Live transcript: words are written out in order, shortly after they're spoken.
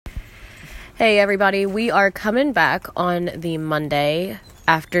Hey everybody, we are coming back on the Monday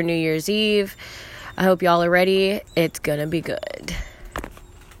after New Year's Eve. I hope y'all are ready. It's gonna be good.